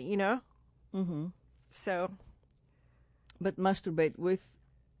other way, Mm-hmm. So. But masturbate with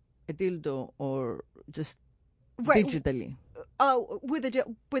a dildo or just digitally? Oh,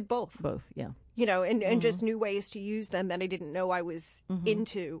 with both. Both, yeah. And just new ways to use them that I didn't know I was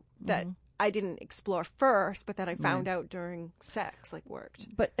into, that I didn't explore first, but that I found out during sex, like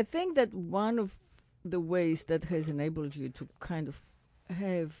worked. But I think that one of the ways that has enabled you to kind of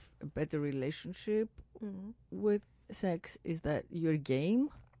have a better relationship with sex is that you're game,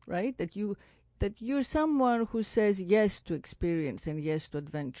 right? That you're someone who says yes to experience and yes to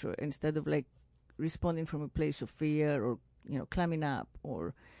adventure instead of like responding from a place of fear or, climbing up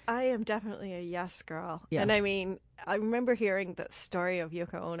or... I am definitely a yes girl. Yeah. And I mean, I remember hearing the story of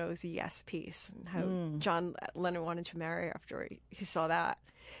Yoko Ono's Yes piece and how John Lennon wanted to marry her after he saw that.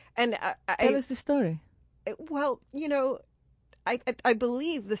 And tell us the story. Well, I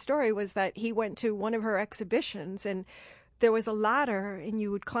believe the story was that he went to one of her exhibitions and there was a ladder and you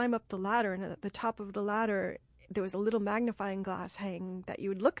would climb up the ladder, and at the top of the ladder there was a little magnifying glass hanging that you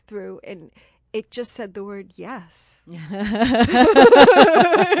would look through, and it just said the word yes.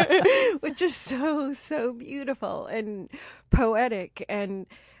 Which is so beautiful and poetic, and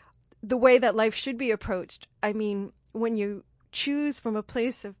the way that life should be approached. I mean, when you choose from a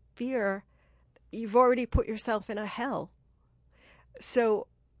place of fear, you've already put yourself in a hell. So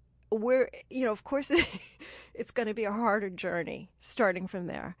of course it's going to be a harder journey starting from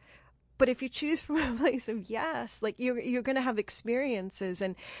there. But if you choose from a place of yes, like you're going to have experiences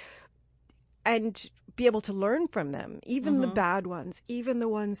and be able to learn from them, even the bad ones, even the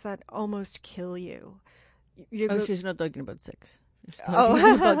ones that almost kill you. She's not talking about sex. She's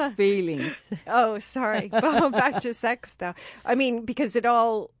talking about feelings. Oh, sorry. Back to sex, though. I mean, because it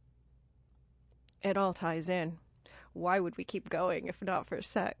all ties in. Why would we keep going if not for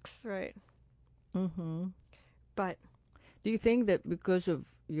sex, right? Mm-hmm. But do you think that because of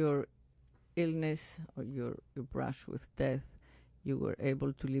your illness or your brush with death, you were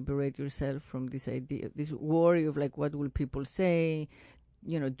able to liberate yourself from this idea, this worry of like, what will people say?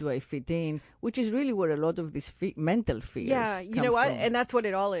 Do I fit in? Which is really where a lot of these mental fears you know what? And that's what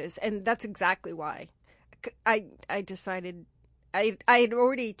it all is. And that's exactly why. I decided I had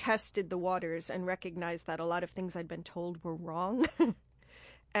already tested the waters and recognized that a lot of things I'd been told were wrong.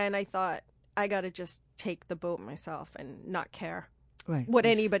 And I thought, I got to just take the boat myself and not care what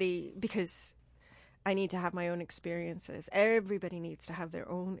anybody, because I need to have my own experiences. Everybody needs to have their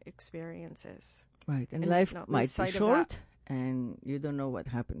own experiences. Right. And life might be short, and you don't know what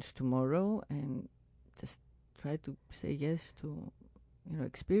happens tomorrow, and just try to say yes to,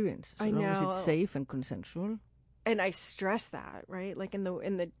 experience, as long as it's safe and consensual. And I stress that, right? Like in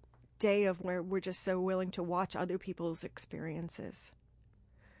the day of where we're just so willing to watch other people's experiences.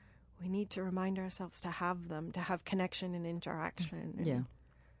 We need to remind ourselves to have them, to have connection and interaction.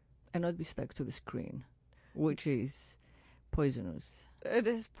 And not be stuck to the screen, which is poisonous. It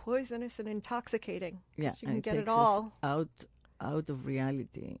is poisonous and intoxicating. Yeah, you can and get takes it all us out of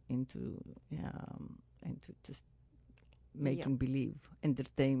reality into just making believe,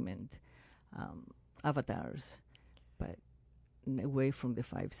 entertainment, avatars, but away from the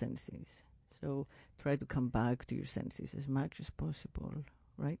five senses. So try to come back to your senses as much as possible,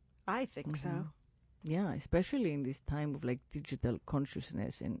 right? I think so. Yeah, especially in this time of digital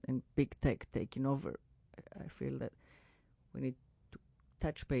consciousness and big tech taking over. I feel that we need to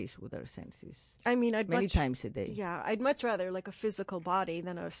touch base with our senses. I mean, many times a day. Yeah, I'd much rather a physical body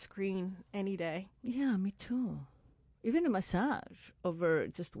than a screen any day. Yeah, me too. Even a massage over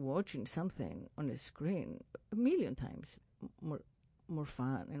just watching something on a screen, a million times more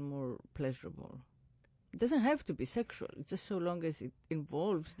fun and more pleasurable. It doesn't have to be sexual, just so long as it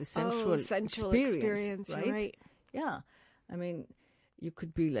involves the sensual experience, right? Yeah. I mean, you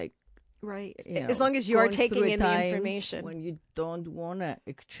could be right. As long as you are taking in the information. When you don't want to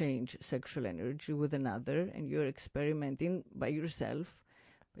exchange sexual energy with another and you're experimenting by yourself,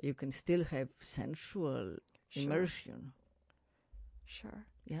 but you can still have sensual immersion. Sure.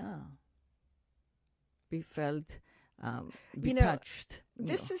 Yeah. Be felt, be touched.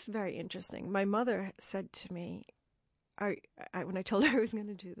 This is very interesting. My mother said to me, when I told her I was going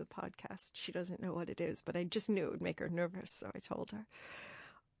to do the podcast, she doesn't know what it is, but I just knew it would make her nervous, so I told her.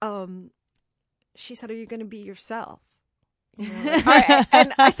 She said, "Are you going to be yourself?"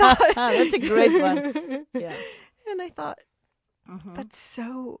 And I thought that's a great one. Yeah. And I thought, that's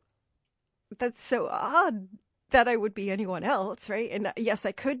so odd that I would be anyone else, right? And yes,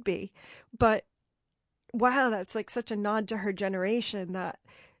 I could be, but wow, that's such a nod to her generation that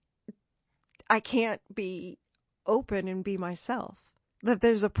I can't be open and be myself. That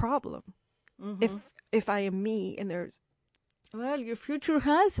there's a problem if I am me and there's. Well, your future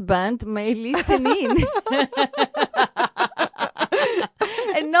husband may listen in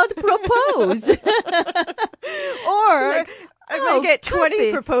and not propose. Or I may get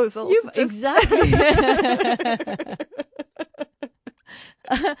 20 proposals. Exactly.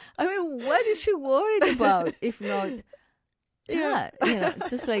 I mean, what is she worried about if not? Yeah, it's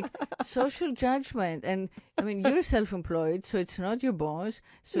just social judgment. And I mean, you're self-employed, so it's not your boss.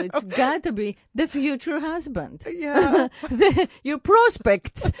 So it's got to be the future husband. Yeah. Your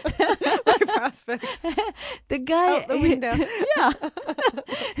prospects. My prospects. The guy. Out the window. Yeah.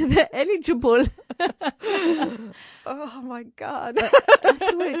 The eligible. Oh, my God.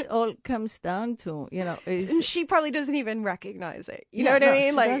 That's what it all comes down to, And she probably doesn't even recognize it. You know what I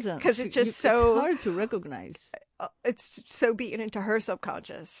mean? Because it's just so. It's hard to recognize. It's so beaten into her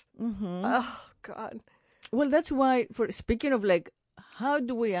subconscious. Oh, God. Well, that's why, speaking of how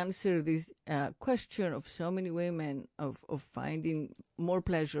do we answer this question of so many women of finding more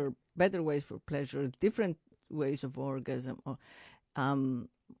pleasure, better ways for pleasure, different ways of orgasm? Well,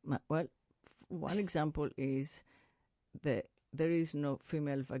 one example is that there is no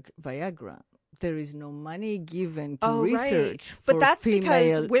female Viagra. There is no money given to research for but that's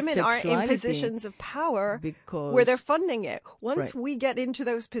female because women aren't in sexuality positions of power where they're funding it. Once we get into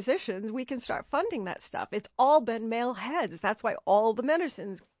those positions, we can start funding that stuff. It's all been male heads. That's why all the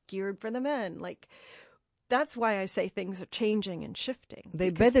medicine's geared for the men. That's why I say things are changing and shifting. They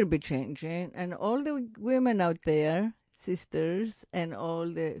better be changing. And all the women out there, sisters, and all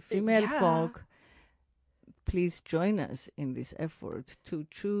the female folk, please join us in this effort to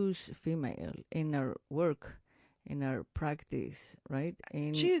choose female in our work, in our practice, right?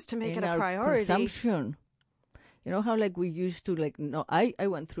 Choose to make it a priority. Consumption. You know how we used to no, I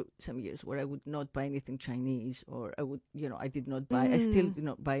went through some years where I would not buy anything Chinese, or I would, I did not buy, I still do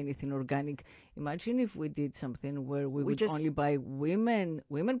not buy anything organic. Imagine if we did something where we would only buy women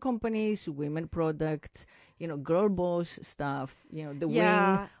companies, women products, girl boss stuff, the wing.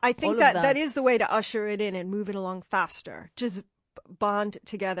 I think that is the way to usher it in and move it along faster. Just bond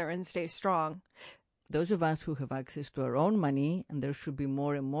together and stay strong. Those of us who have access to our own money, and there should be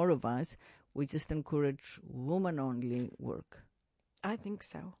more and more of us, we just encourage woman-only work. I think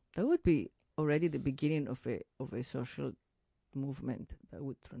so. That would be already the beginning of a social movement that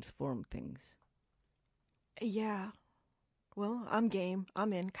would transform things. Yeah. Well, I'm game.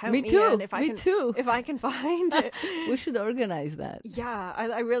 I'm in. Count Me me too. in if I Me can, too. If I can find it. We should organize that. Yeah,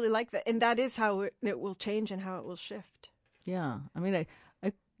 I really like that, and that is how it will change and how it will shift. Yeah, I mean, I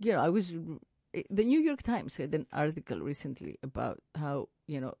was. The New York Times had an article recently about how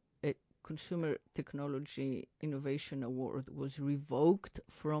a Consumer Technology Innovation Award was revoked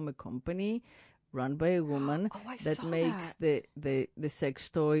from a company run by a woman that makes the sex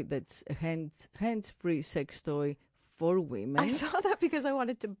toy that's a hands-free sex toy for women. I saw that because I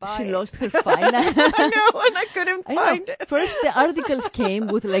wanted to buy it. She lost her finance. I know, and I couldn't find it. First, the articles came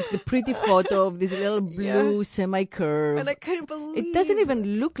with like the pretty photo of this little blue semi-curve. And I couldn't believe it. Doesn't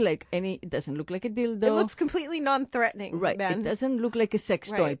even look like it doesn't look like a dildo. It looks completely non-threatening. Right. Ben. It doesn't look like a sex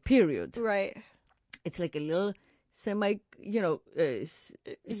toy, period. Right. It's like a little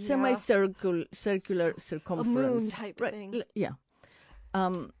semi-circular circumference. A moon type thing. Yeah.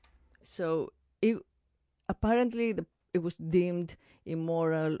 So apparently it was deemed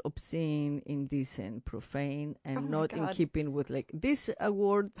immoral, obscene, indecent, profane, and not in keeping with like this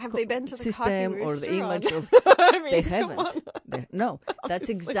award have they been to the system or the image of. They haven't. No, that's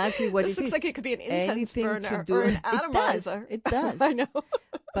exactly what this it looks is. like it could be an incense burner or an atomizer. It does. I know.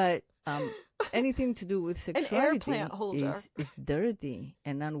 But anything to do with sexuality an air plant holder. is dirty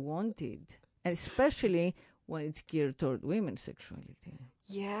and unwanted, and especially when it's geared toward women's sexuality.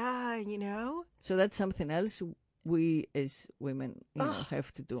 Yeah, So that's something else we as women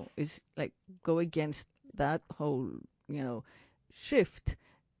have to do, is like go against that whole, shift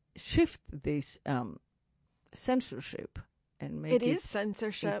this censorship and make it is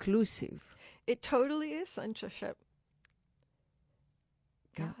censorship. Inclusive. It totally is censorship.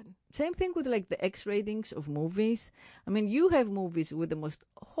 God. Same thing with like the X ratings of movies. I mean, you have movies with the most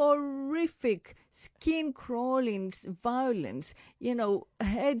horrific skin crawling violence,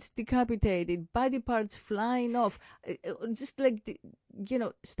 heads decapitated, body parts flying off, just like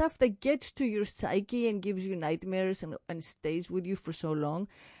stuff that gets to your psyche and gives you nightmares and stays with you for so long.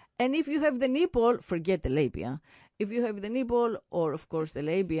 And if you have the nipple, forget the labia. If you have the nipple or of course the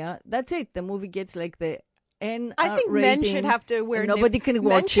labia, that's it. The movie gets like the I think men should have to wear. Nobody can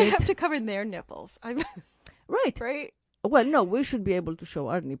watch it. Men should have to cover their nipples. Right. Right. Well, no, we should be able to show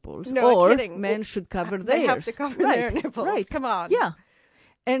our nipples. No, or kidding. Men should cover theirs. They have to cover their nipples. Right. Come on. Yeah.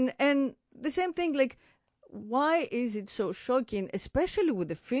 And the same thing, like, why is it so shocking, especially with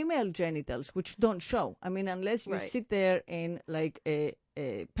the female genitals, which don't show? I mean, unless you sit there in like a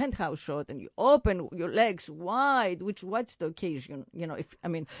penthouse shot and you open your legs wide, what's the occasion?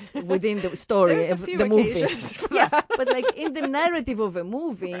 Within the story of the movie. Yeah, but like in the narrative of a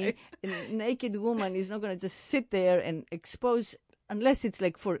movie, a naked woman is not going to just sit there and expose, unless it's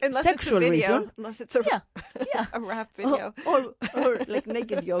like for sexual reason. Unless it's a a rap video. Or like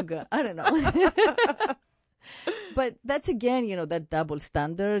naked yoga. I don't know. But that's again, that double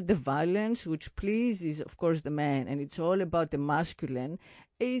standard, the violence, which pleases, of course, the man, and it's all about the masculine,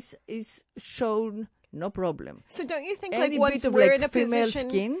 is shown no problem. So don't you think any once bit of we're like in a female position,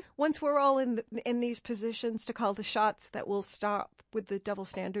 skin, once we're all in these positions to call the shots, that will stop with the double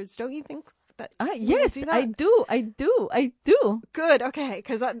standards? Don't you think that? Yes, I do. Good, okay,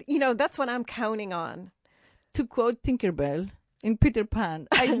 because that's what I'm counting on. To quote Tinkerbell in Peter Pan,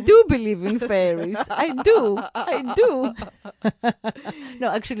 I do believe in fairies. I do.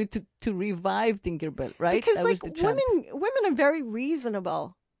 No, actually, to revive Tinkerbell, right? Because that was the chant. women are very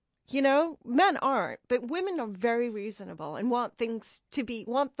reasonable. Men aren't, but women are very reasonable and want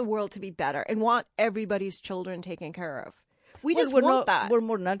the world to be better and want everybody's children taken care of. We just want that. We're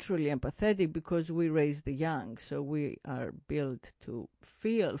more naturally empathetic because we raise the young, so we are built to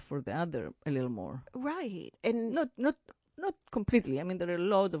feel for the other a little more. Right, and not completely. I mean, there are a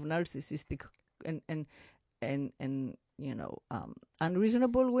lot of narcissistic and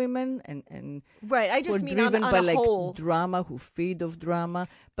unreasonable women and right. I just mean driven on by a like whole drama, who feed off drama.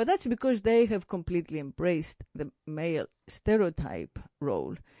 But that's because they have completely embraced the male stereotype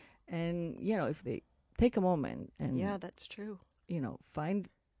role. And if they take a moment and that's true. Find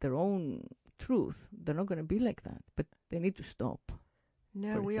their own truth, they're not going to be like that. But they need to stop.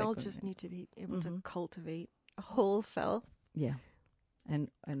 No, we all just need to be able to cultivate a whole self. Yeah, and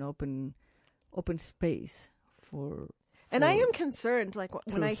open space for. And I am concerned, like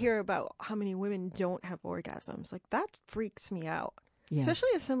when I hear about how many women don't have orgasms, like that freaks me out. Yeah. Especially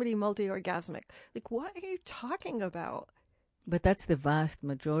if somebody multi-orgasmic. Like, what are you talking about? But that's the vast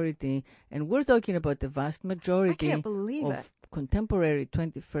majority, and we're talking about the vast majority I can't believe of it. contemporary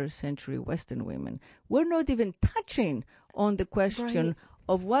 21st century Western women. We're not even touching on the question Right.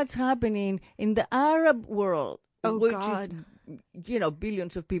 of what's happening in the Arab world, Oh, which God. is,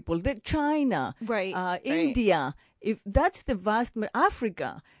 billions of people, China, Right. India. If that's the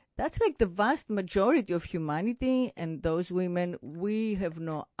Africa, that's like the vast majority of humanity, and those women we have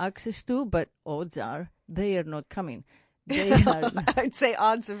no access to, but odds are they are not coming. They are I'd say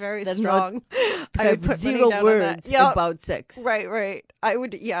odds are very They're strong. I have would put money zero down on that. words Yep. about sex. Right. I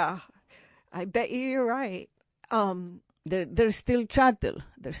would, yeah. I bet you're right. They're still chattel.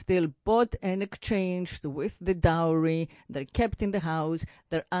 They're still bought and exchanged with the dowry. They're kept in the house.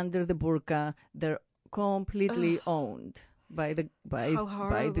 They're under the burqa. They're completely owned by the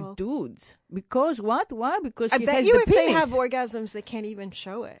dudes. Because what? Why? Because I he bet has you the if penis. they have orgasms, they can't even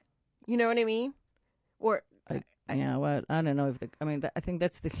show it. You know what I mean? Or Yeah, well, I don't know if I think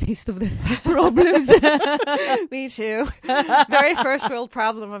that's the least of the problems. me too. Very first world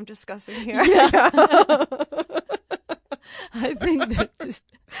problem I'm discussing here. Yeah. I think they're just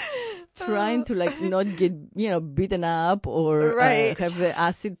trying to not get beaten up or Right. have the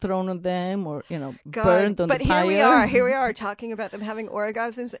acid thrown on them or God. burned on But the fire. here we are talking about them having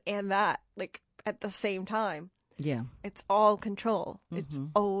orgasms and that at the same time. Yeah. It's all control. Mm-hmm. It's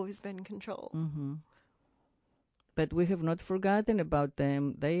always been control. Mm-hmm. But we have not forgotten about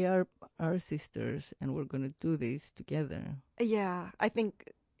them. They are our sisters, and we're going to do this together. Yeah, I think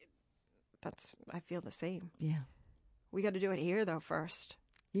I feel the same. Yeah. We got to do it here, though, first.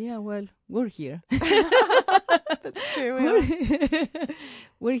 Yeah, well, we're here. That's true.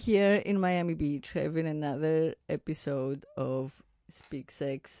 We're here in Miami Beach having another episode of Speak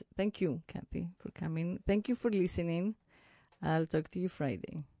Sex. Thank you, Kathy, for coming. Thank you for listening. I'll talk to you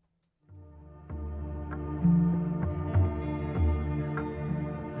Friday.